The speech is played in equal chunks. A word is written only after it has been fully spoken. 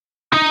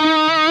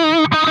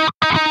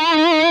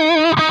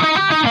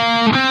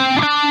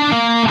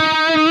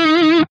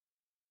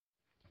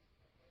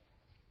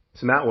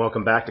So Matt,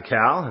 welcome back to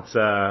Cal. It's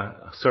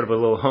sort of a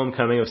little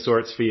homecoming of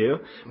sorts for you.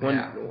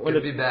 Good to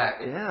be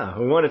back. Yeah,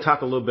 we want to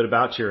talk a little bit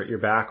about your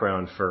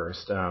background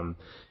first.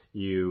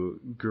 You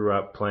grew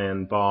up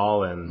playing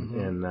ball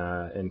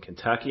in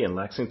Kentucky and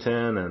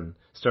Lexington, and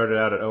started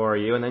out at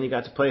ORU, and then you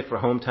got to play for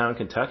hometown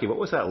Kentucky. What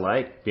was that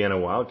like, being a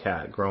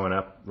Wildcat, growing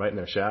up right in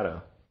their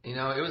shadow? You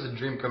know, it was a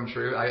dream come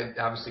true. I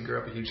obviously grew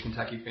up a huge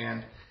Kentucky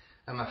fan,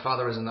 and my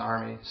father was in the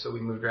Army, so we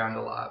moved around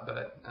a lot.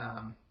 But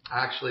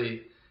I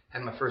actually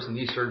had my first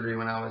knee surgery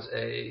when I was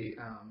a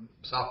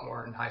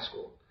sophomore in high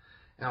school,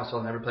 and I was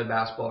told I never play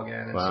basketball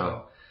again. And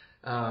Wow.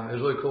 so it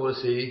was really cool to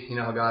see, you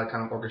know, how God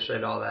kind of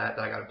orchestrated all that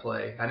I got to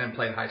play. I didn't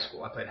play in high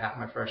school. I played half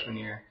my freshman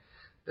year,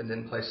 then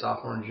didn't play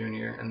sophomore and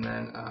junior, and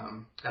then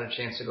had a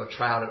chance to go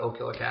try out at Oak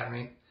Hill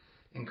Academy.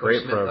 And Coach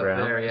Great Smith program.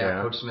 up there,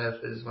 Yeah. Coach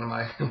Smith is one of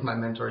my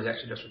mentors. He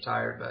actually just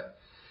retired, but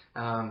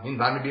he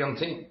invited me to be on the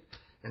team.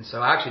 And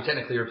so I actually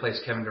technically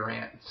replaced Kevin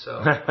Durant.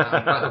 So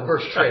probably the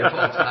worst trade of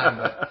all time,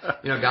 but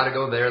you know, got to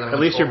go there. Then At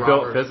least you're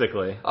built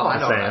physically. Oh, I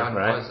know.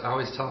 Right? I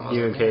always tell him, I was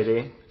you like, and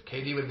KD.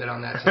 KD would have been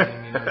on that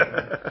team, you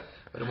know,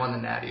 would have won the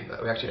Natty,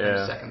 but we actually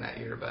finished second that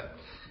year. But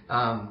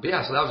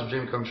yeah, so that was a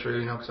dream come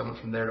true, you know, because I went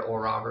from there to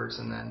Oral Roberts,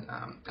 and then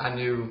I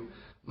knew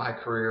my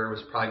career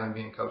was probably going to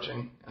be in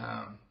coaching.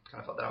 Kind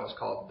of felt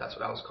that that's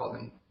what I was called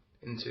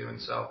into,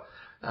 and so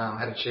I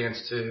had a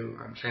chance to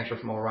transfer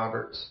from Oral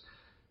Roberts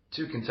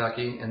to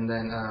Kentucky, and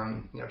then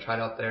you know, tried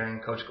out there,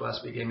 and Coach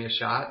Gillespie gave me a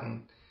shot,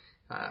 and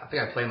I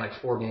think I played in like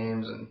 4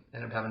 games and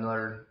ended up having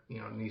another, you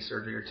know, knee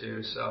surgery or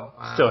 2. So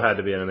Still had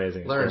to be an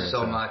amazing experience. Learned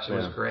so much. It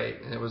was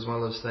great, and it was one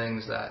of those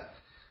things that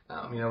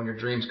you know, when your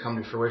dreams come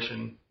to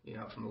fruition, you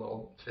know, from a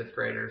little 5th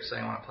grader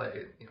saying I want to play at,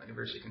 you know,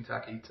 University of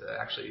Kentucky to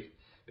actually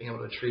being able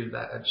to achieve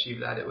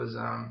that, it was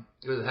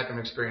a heck of an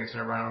experience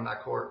and running on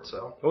that court.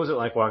 So what was it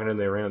like walking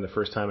into the arena the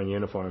first time in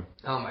uniform?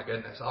 Oh my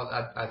goodness!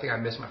 I think I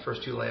missed my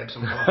first 2 layups.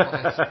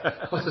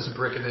 I was just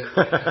bricking it.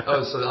 I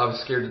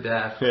was scared to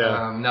death.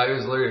 Yeah. No, it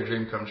was literally a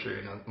dream come true.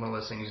 You know, one of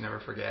those things you never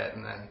forget.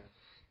 And then,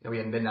 you know, we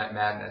had Midnight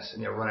Madness,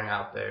 and you know, running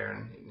out there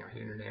and, you know,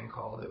 hearing your name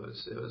called, it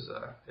was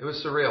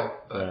surreal.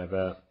 But Yeah, I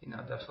bet. you know,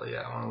 definitely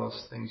one of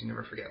those things you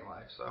never forget in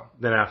life. So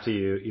then after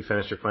you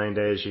finished your playing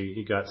days,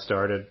 you got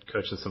started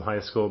coaching some high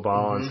school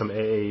ball and some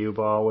AAU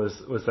ball.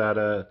 Was that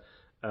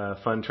a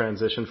fun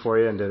transition for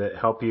you, and did it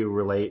help you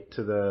relate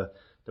to the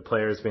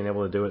players being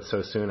able to do it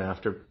so soon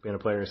after being a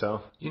player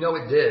yourself? You know,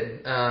 it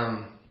did.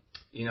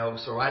 You know,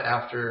 so right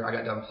after I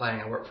got done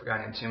playing, I worked for a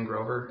guy named Tim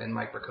Grover and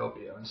Mike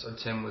Procopio. And so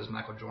Tim was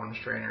Michael Jordan's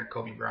trainer,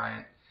 Kobe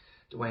Bryant,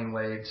 Dwayne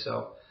Wade.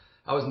 So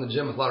I was in the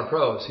gym with a lot of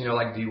pros, you know,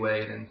 like D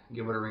Wade and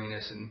Gilbert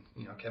Arenas and,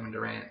 you know, Kevin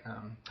Durant,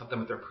 helped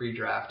them with their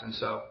pre-draft. And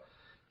so,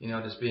 you know,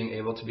 just being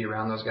able to be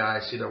around those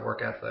guys, see their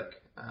work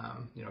ethic,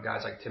 you know,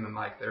 guys like Tim and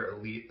Mike, they're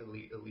elite,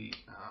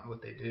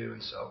 what they do.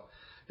 And so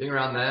being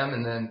around them,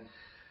 and then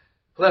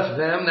left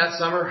them that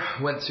summer,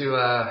 went to,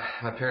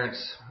 my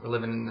parents were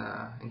living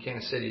in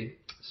Kansas City,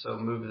 so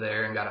moved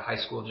there and got a high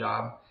school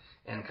job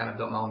and kind of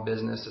built my own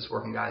business, just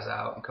working guys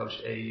out, and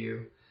coached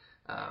AAU.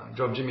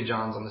 Drove Jimmy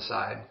John's on the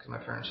side because my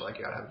parents were like,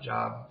 you got to have a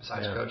job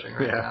besides coaching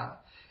right now.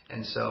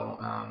 And so,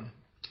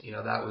 you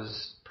know, that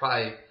was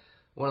probably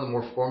one of the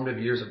more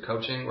formative years of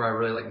coaching where I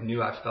really like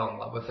knew I fell in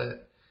love with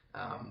it.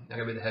 I got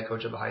to be the head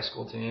coach of a high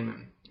school team,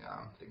 and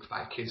I think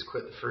 5 kids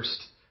quit the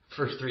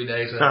first 3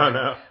 days.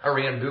 I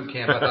ran boot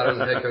camp. I thought I was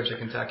the head coach of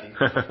Kentucky,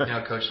 you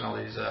know, coaching all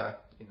these,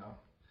 you know,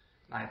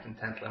 9th and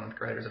 10th, 11th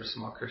graders at a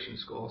small Christian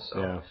school.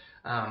 So,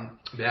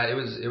 yeah, it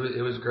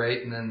was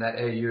great. And then that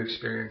AAU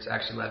experience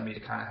actually led me to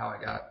kind of how I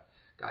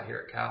got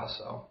here at Cal.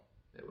 So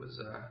it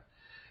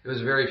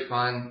was very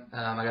fun.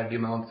 I got to do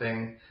my own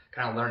thing,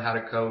 kind of learn how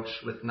to coach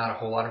with not a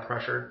whole lot of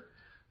pressure.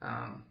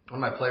 One of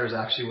my players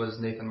actually was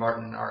Nathan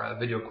Martin, our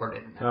video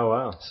coordinator now. Oh,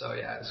 wow. So,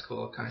 yeah, it's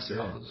cool to kind of see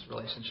all those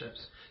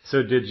relationships.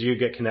 So did you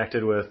get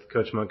connected with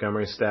Coach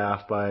Montgomery's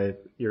staff by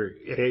your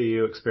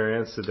AAU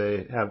experience? Did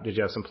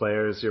you have some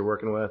players you're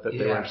working with that they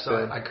were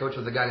interested in? So I coached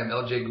with a guy named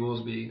L.J.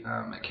 Goolsby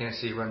at Kansas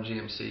City, run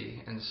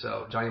GMC. And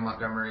so Johnny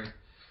Montgomery,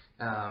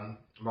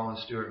 Roland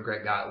Stewart, and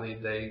Greg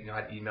Gottlieb,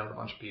 I'd emailed a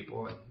bunch of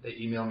people, and they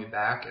emailed me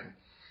back and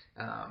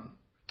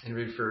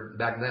interviewed for,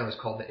 back then it was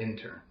called The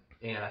Intern.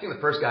 And I think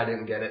the first guy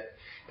didn't get it.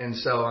 And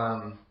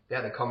so, they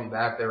called me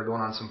back. They were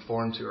going on some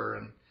foreign tour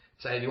and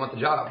said, hey, do you want the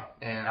job?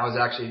 And I'd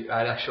actually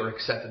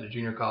accepted a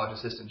junior college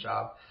assistant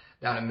job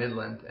down in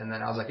Midland. And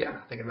then I was like,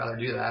 yeah, I think I'd rather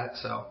do that.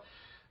 So,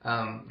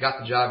 got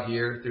the job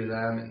here through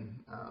them,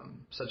 and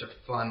such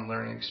a fun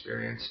learning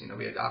experience. You know,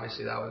 we had,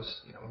 obviously that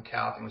was, you know, when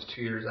Cal, I think it was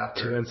 2 years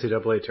after. 2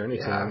 NCAA tourney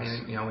teams. I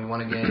mean, you know, we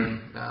won a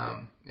game,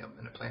 you know,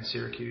 ended up playing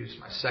Syracuse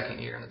my second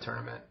year in the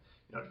tournament,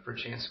 you know, for a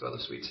chance to go to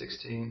the Sweet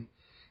 16.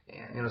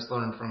 And, you know, just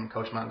learning from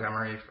Coach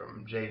Montgomery,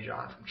 from Jay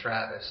John, from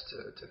Travis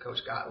to Coach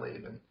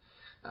Gottlieb. And,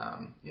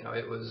 you know,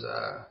 it was,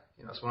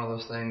 you know, it's one of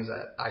those things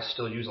that I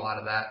still use a lot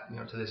of that, you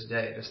know, to this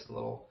day, just the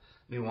little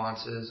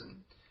nuances, and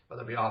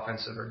whether it be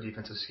offensive or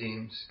defensive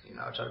schemes, you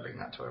know, I try to bring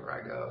that to wherever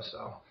I go.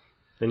 So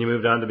Then you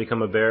moved on to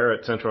become a Bear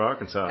at Central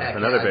Arkansas,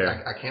 another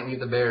Bear. I can't leave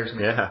the Bears,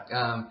 man.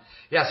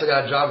 So I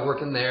got a job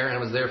working there, and I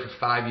was there for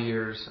 5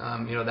 years.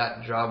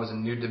 That job was a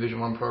new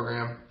Division I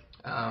program.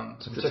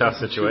 So it's a tough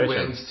situation. 2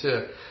 wins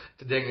to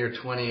dang near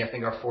 20, I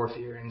think our 4th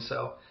year. And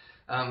so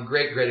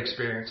great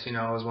experience.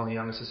 I was one of the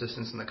youngest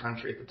assistants in the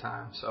country at the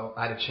time. So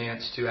I had a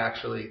chance to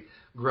actually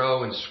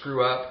grow and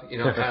screw up,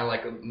 kind of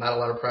like not a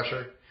lot of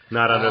pressure.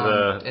 Not under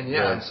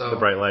the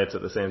bright lights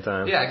at the same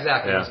time. Yeah,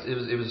 exactly.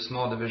 Yeah. It was a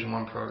small Division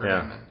I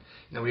program.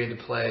 And we had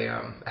to play,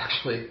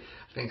 actually,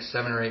 I think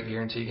 7 or 8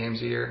 guarantee games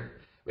a year.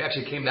 We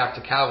actually came back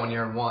to Cal one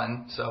year and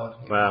won, so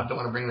I don't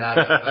want to bring that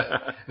up.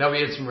 But no,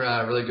 we had some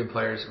really good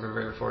players. We were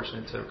very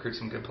fortunate to recruit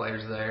some good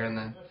players there. And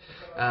then,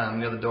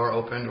 the door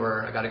opened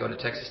where I got to go to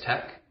Texas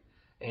Tech,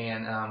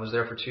 and was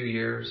there for 2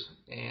 years.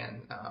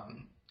 And,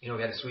 we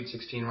had a Sweet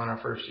 16 run our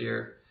first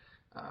year.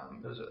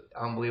 It was an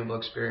unbelievable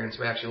experience.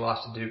 We actually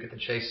lost to Duke at the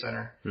Chase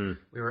Center.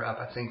 We were up,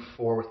 I think,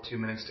 4 with 2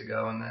 minutes to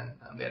go, and then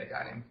they had a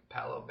guy named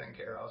Paolo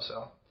Bencaro.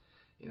 So,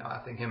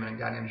 I think him and a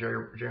guy named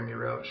Jeremy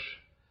Roach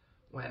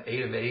went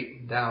 8 of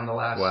 8 down the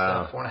last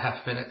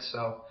 4.5 minutes.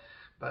 So,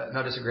 but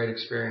no, just a great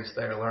experience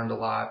there. Learned a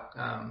lot.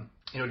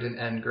 It didn't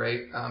end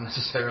great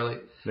necessarily.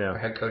 Yeah. Our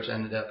head coach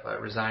ended up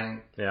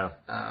resigning. Yeah.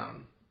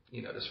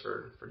 Just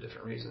for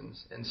different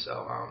reasons. And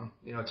so,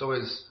 it's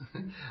always,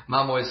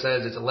 Mom always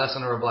says it's a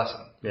lesson or a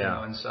blessing.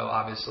 Yeah. And so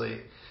obviously,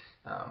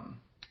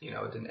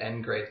 it didn't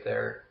end great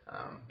there.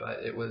 But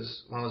it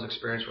was one of those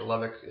experiences where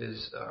Lubbock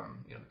is,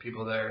 the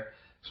people there,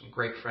 some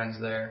great friends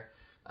there.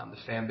 The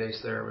fan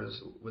base there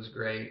was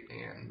great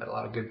and met a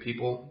lot of good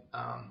people.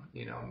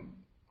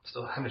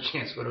 Still having a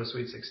chance to go to a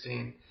Sweet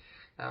 16.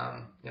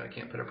 I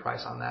can't put a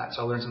price on that.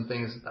 So I learned some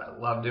things that I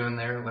love doing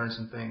there. Learned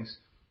some things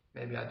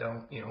maybe I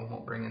don't,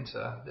 won't bring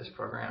into this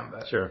program.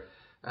 But sure.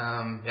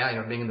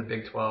 Being in the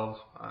Big 12,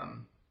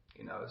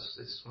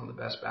 it's one of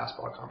the best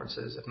basketball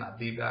conferences, if not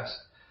the best.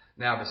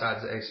 Now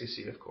besides the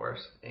ACC, of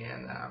course.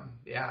 And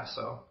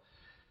so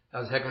that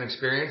was a heck of an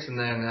experience. And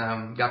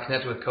then got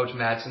connected with Coach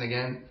Madsen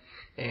again.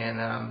 And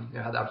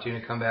had the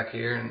opportunity to come back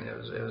here, and it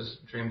was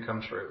a dream come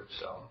true.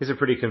 So he's a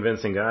pretty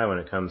convincing guy when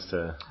it comes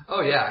to.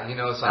 Oh yeah,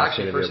 so I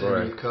actually first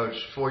interviewed with Coach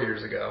 4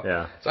 years ago.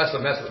 Yeah. So I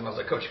still messed with him. I was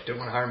like, Coach, you didn't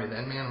want to hire me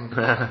then, man.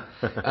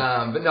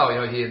 But no,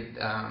 he had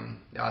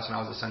when I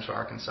was at Central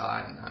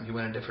Arkansas, and he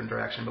went a different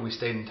direction, but we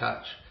stayed in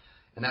touch,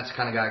 and that's the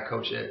kind of guy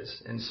Coach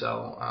is. And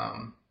so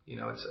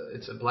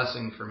it's a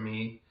blessing for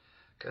me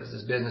because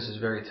this business is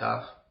very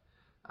tough.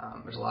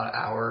 There's a lot of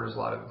hours, a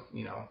lot of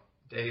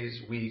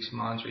days, weeks,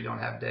 months where you don't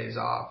have days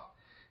off.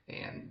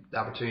 And the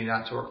opportunity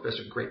not to work with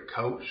just a great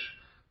coach,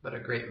 but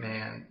a great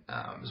man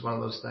is one of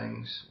those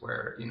things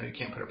where, you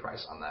can't put a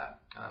price on that.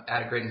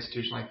 At a great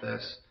institution like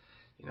this,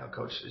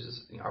 Coach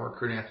is, our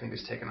recruiting, I think,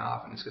 has taken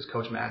off. And it's because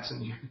Coach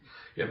Madsen,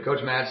 you have Coach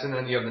Madsen,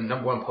 and you have the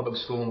number 1 public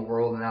school in the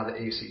world, and now the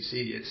ACC.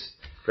 It's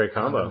great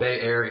combo. The Bay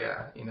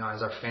Area,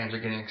 as our fans are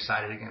getting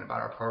excited again about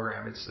our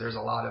program, there's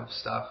a lot of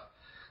stuff.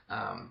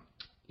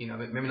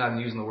 Maybe not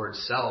using the word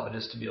sell, but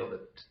just to be able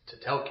to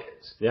tell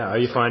kids. Yeah. Are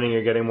you finding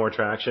you're getting more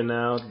traction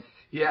now?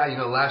 Yeah.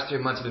 The last 3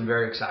 months have been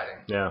very exciting.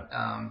 Yeah.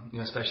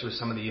 Especially with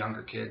some of the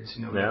younger kids.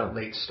 We got a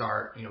late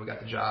start. We got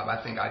the job.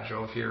 I think I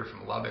drove here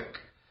from Lubbock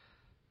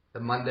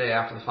the Monday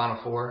after the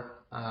Final Four.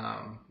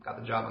 Got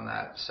the job on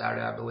that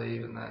Saturday, I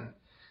believe. And then,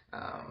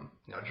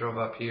 drove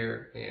up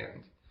here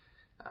and,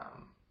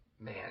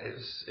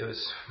 it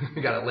was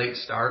we got a late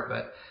start,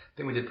 but I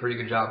think we did a pretty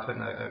good job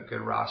putting a good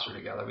roster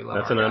together. We love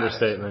That's our an guys.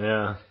 understatement,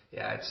 yeah.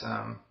 Yeah, it's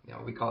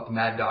we call it the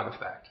Mad Dog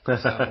effect.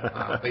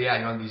 So, but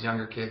yeah, these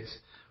younger kids,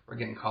 we're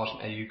getting calls from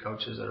AU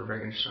coaches that are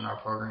very interested in our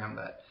program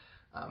that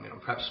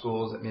prep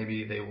schools that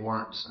maybe they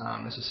weren't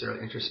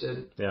necessarily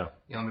interested. Yeah.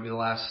 Maybe the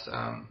last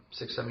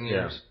 6-7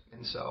 years. Yeah.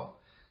 And so,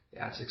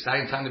 yeah, it's an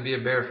exciting time to be a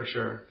Bear for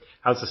sure.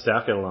 How's the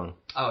staff get along?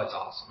 Oh, it's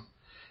awesome.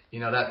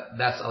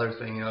 That's the other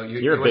thing.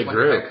 You're a big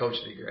group. Your head coach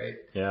to be great.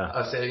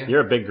 Yeah. Say it again.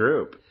 You're a big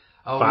group.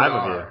 Oh, 5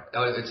 of you.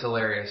 Oh, it's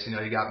hilarious. You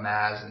got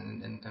Maz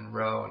and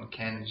Ro and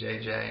Ken and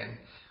JJ, and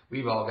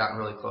we've all gotten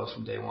really close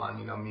from day one.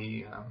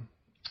 Me,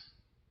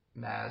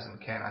 Maz and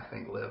Ken, I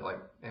think, live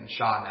and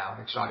Shaw now. I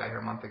think Shaw got here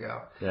a month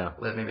ago. Yeah.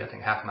 Live maybe, I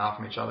think, half a mile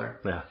from each other.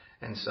 Yeah.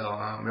 And so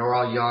we're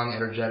all young,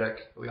 energetic.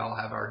 We all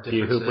have our differences. Do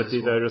you hoop with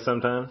each other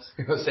sometimes?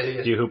 Say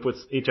it. Do you hoop with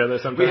each other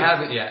sometimes? We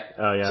haven't yet.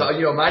 Oh, yeah.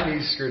 So, my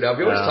knee's screwed up.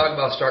 We always talk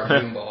about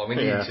starting noon ball. We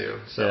need Yeah. to.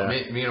 So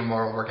me and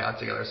Amar will work out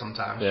together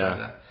sometimes,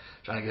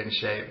 trying to get in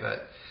shape.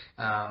 But,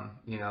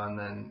 and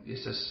then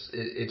it's just,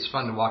 it's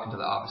fun to walk into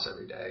the office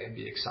every day and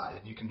be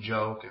excited. You can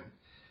joke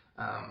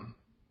and,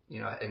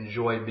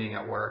 enjoy being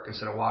at work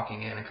instead of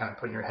walking in and kind of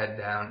putting your head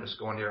down, just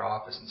going to your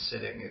office and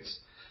sitting.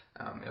 It's,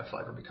 I feel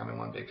like we're becoming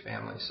one big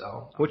family.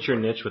 So, what's your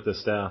niche with the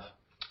staff?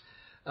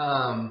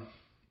 And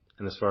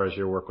as far as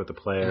your work with the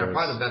players, I'm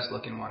probably the best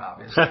looking one,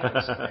 obviously.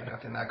 I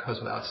think that goes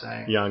without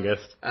saying.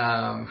 Youngest.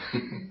 No.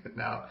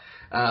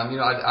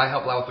 I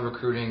help a lot with the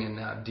recruiting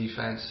and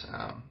defense.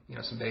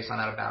 Some baseline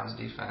out of bounds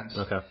defense.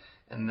 Okay.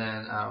 And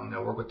then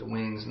work with the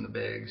wings and the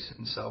bigs,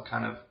 and so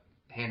kind of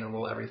handle a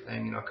little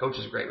everything. Coach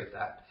is great with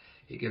that.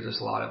 he gives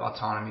us a lot of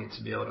autonomy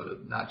to be able to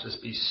not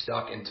just be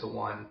stuck into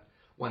one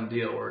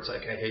deal where it's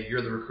like, hey,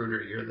 you're the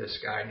recruiter, you're this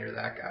guy, and you're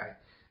that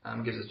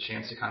guy. Gives us a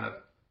chance to kind of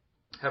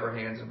have our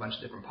hands in a bunch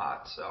of different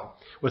pots. So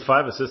with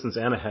 5 assistants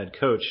and a head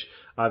coach,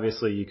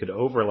 obviously you could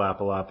overlap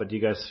a lot, but do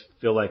you guys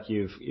feel like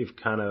you've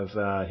kind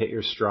of hit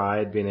your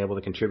stride, being able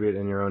to contribute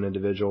in your own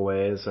individual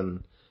ways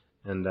and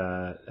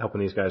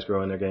helping these guys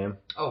grow in their game?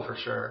 Oh, for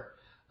sure.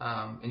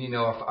 And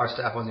our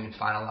staff wasn't even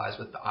finalized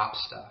with the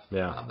ops stuff.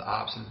 Yeah. The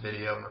ops and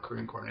video and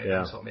recruiting coordinator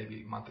Yeah. until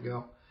maybe a month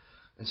ago.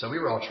 And so we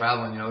were all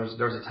traveling.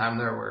 There was a time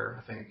there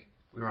where I think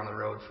we were on the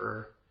road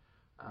for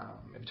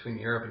between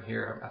Europe and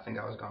here. I think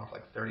I was gone for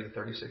like 30 to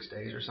 36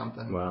 days or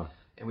something. Wow.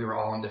 And we were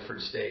all in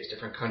different states,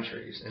 different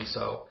countries. And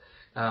so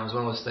it was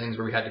one of those things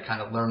where we had to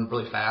kind of learn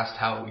really fast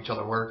how each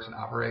other works and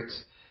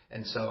operates.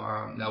 And so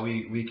no,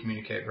 we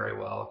communicate very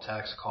well,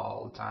 text, call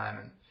all the time.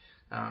 And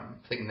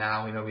I think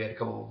now, we had a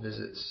couple of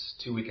visits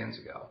 2 weekends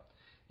ago,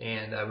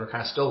 and we're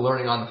kind of still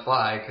learning on the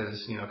fly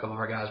because, a couple of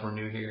our guys were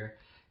new here.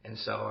 And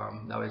so,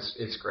 no,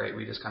 it's great.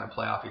 We just kind of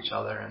play off each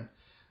other. And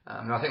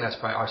I think that's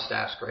probably our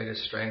staff's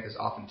greatest strength is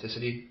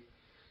authenticity.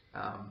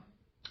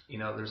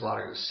 There's a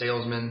lot of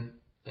salesmen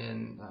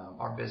in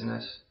our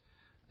business.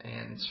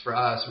 And for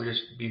us, we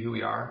just be who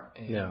we are.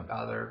 And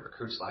either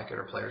recruits like it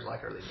or players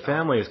like it or they don't.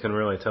 Families can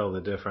really tell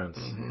the difference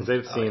because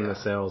they've seen the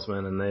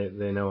salesman and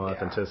they know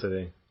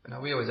authenticity. No,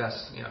 we always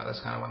ask,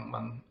 that's kind of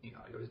when you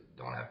always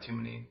don't want to have too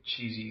many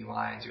cheesy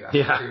lines you ask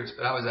recruits,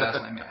 but I always ask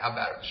them, man, how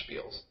bad are the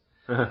spiels?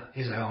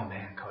 He's like, oh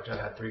man, coach, I've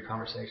had 3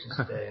 conversations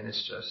today and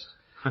it's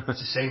the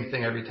same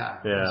thing every time.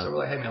 Yeah. So we're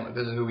like, hey man,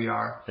 this is who we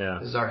are. Yeah.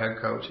 This is our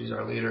head coach. He's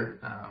our leader.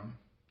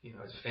 He's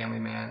a family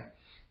man.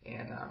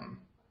 And,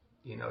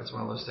 it's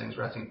one of those things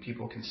where I think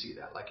people can see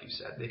that, like you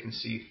said, they can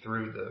see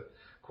through the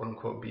quote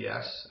unquote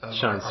BS of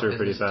shines through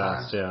pretty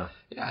fast. Yeah.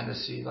 Yeah. And to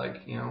see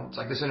it's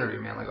like this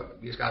interview, man, like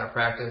you just got to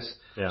practice,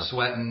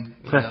 sweating,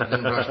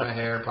 didn't brush my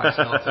hair, probably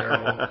smell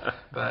terrible.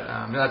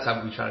 But, that's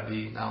how we try to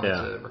be not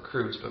only to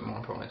recruits, but more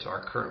importantly to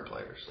our current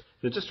players.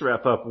 So just to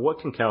wrap up, what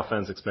can Cal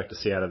fans expect to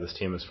see out of this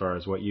team as far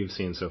as what you've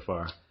seen so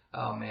far?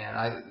 Oh man,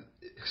 I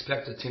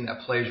expect a team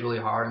that plays really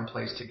hard and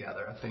plays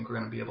together. I think we're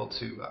going to be able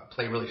to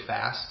play really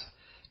fast.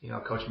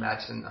 Coach Matt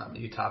Scherbenske,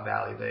 Utah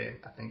Valley, they,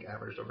 I think,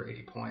 averaged over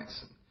 80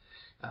 points.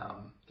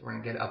 We're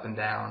going to get up and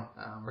down.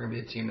 We're going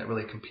to be a team that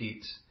really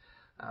competes.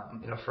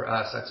 For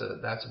us,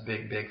 that's a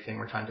big thing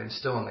we're trying to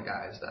instill in the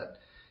guys that,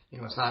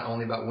 it's not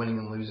only about winning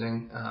and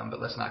losing,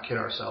 but let's not kid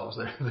ourselves.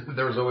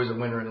 There was always a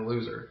winner and a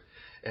loser.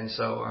 And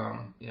so,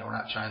 we're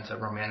not trying to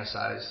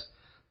romanticize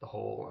the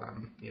whole,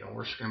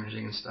 we're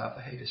scrimmaging and stuff.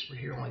 Hey, we're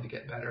here only to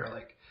get better.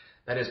 Like,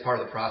 that is part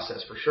of the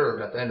process for sure.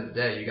 But at the end of the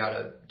day, you got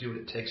to do what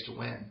it takes to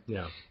win.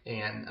 Yeah.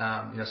 And,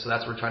 so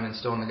that's what we're trying to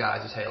instill in the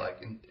guys is, hey, like,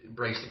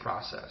 embrace the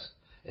process.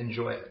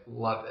 Enjoy it.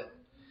 Love it.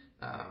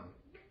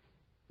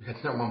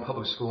 It's the number 1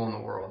 public school in the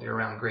world. You're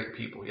around great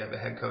people. You have a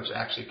head coach that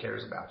actually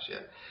cares about you.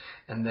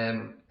 And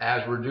then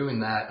as we're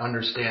doing that,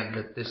 understand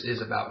that this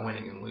is about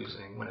winning and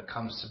losing when it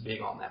comes to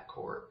being on that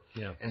court.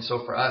 Yeah. And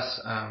so for us,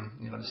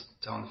 just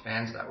telling the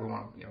fans that we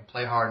want to,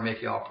 play hard,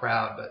 make you all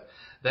proud. But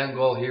the end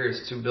goal here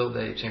is to build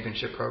a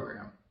championship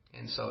program.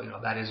 And so,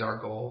 that is our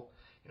goal.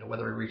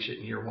 Whether we reach it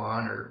in year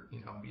 1 or,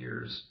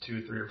 years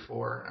 2, 3, or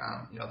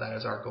 4, that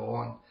is our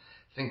goal. And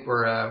I think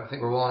we're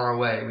well on our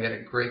way. We had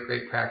a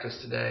great practice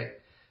today.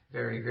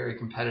 Very, very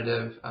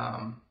competitive,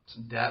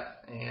 some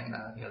depth, and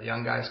the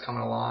young guys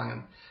coming along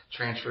and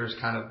transfers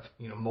kind of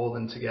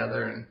molding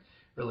together and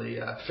really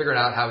figuring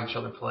out how each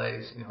other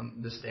plays.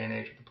 In this day and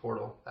age with the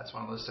portal, that's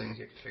one of those things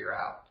you have to figure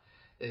out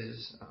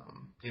is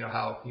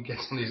how you get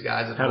some of these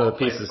guys that how do the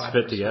pieces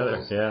fit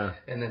together,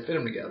 and then fit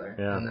them together,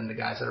 and then the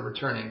guys that are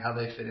returning, how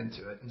they fit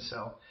into it. And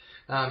so,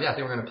 I think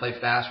we're going to play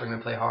fast, we're going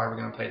to play hard,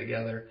 we're going to play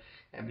together.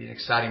 And be an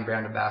exciting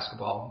brand of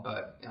basketball,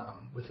 but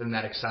within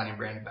that exciting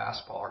brand of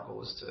basketball, our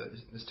goal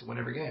is to win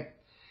every game.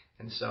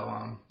 And so,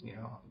 I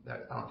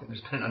don't think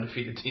there's been an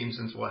undefeated team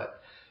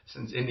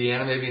since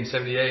Indiana, maybe in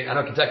 '78. I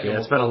know Kentucky. Yeah,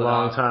 it's been a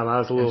long time. I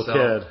was a little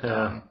kid.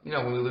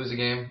 Yeah. When we lose a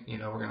game,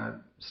 we're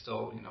gonna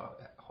still,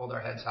 hold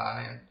our heads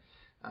high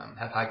and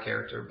have high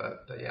character.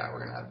 But yeah, we're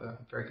gonna have a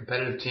very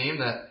competitive team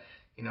that,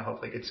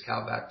 hopefully gets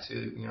Cal back to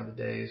the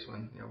days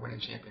when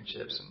winning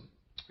championships and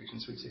reaching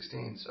Sweet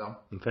 16. So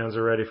and fans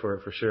are ready for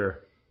it for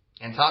sure.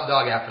 And top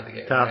dog after the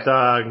game. Top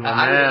dog, my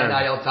man. I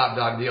need an NIL top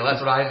dog deal.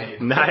 That's what I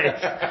need. Nice.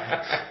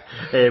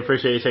 Hey,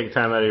 appreciate you taking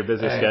time out of your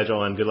busy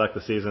schedule, and good luck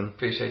this season.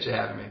 Appreciate you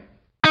having me.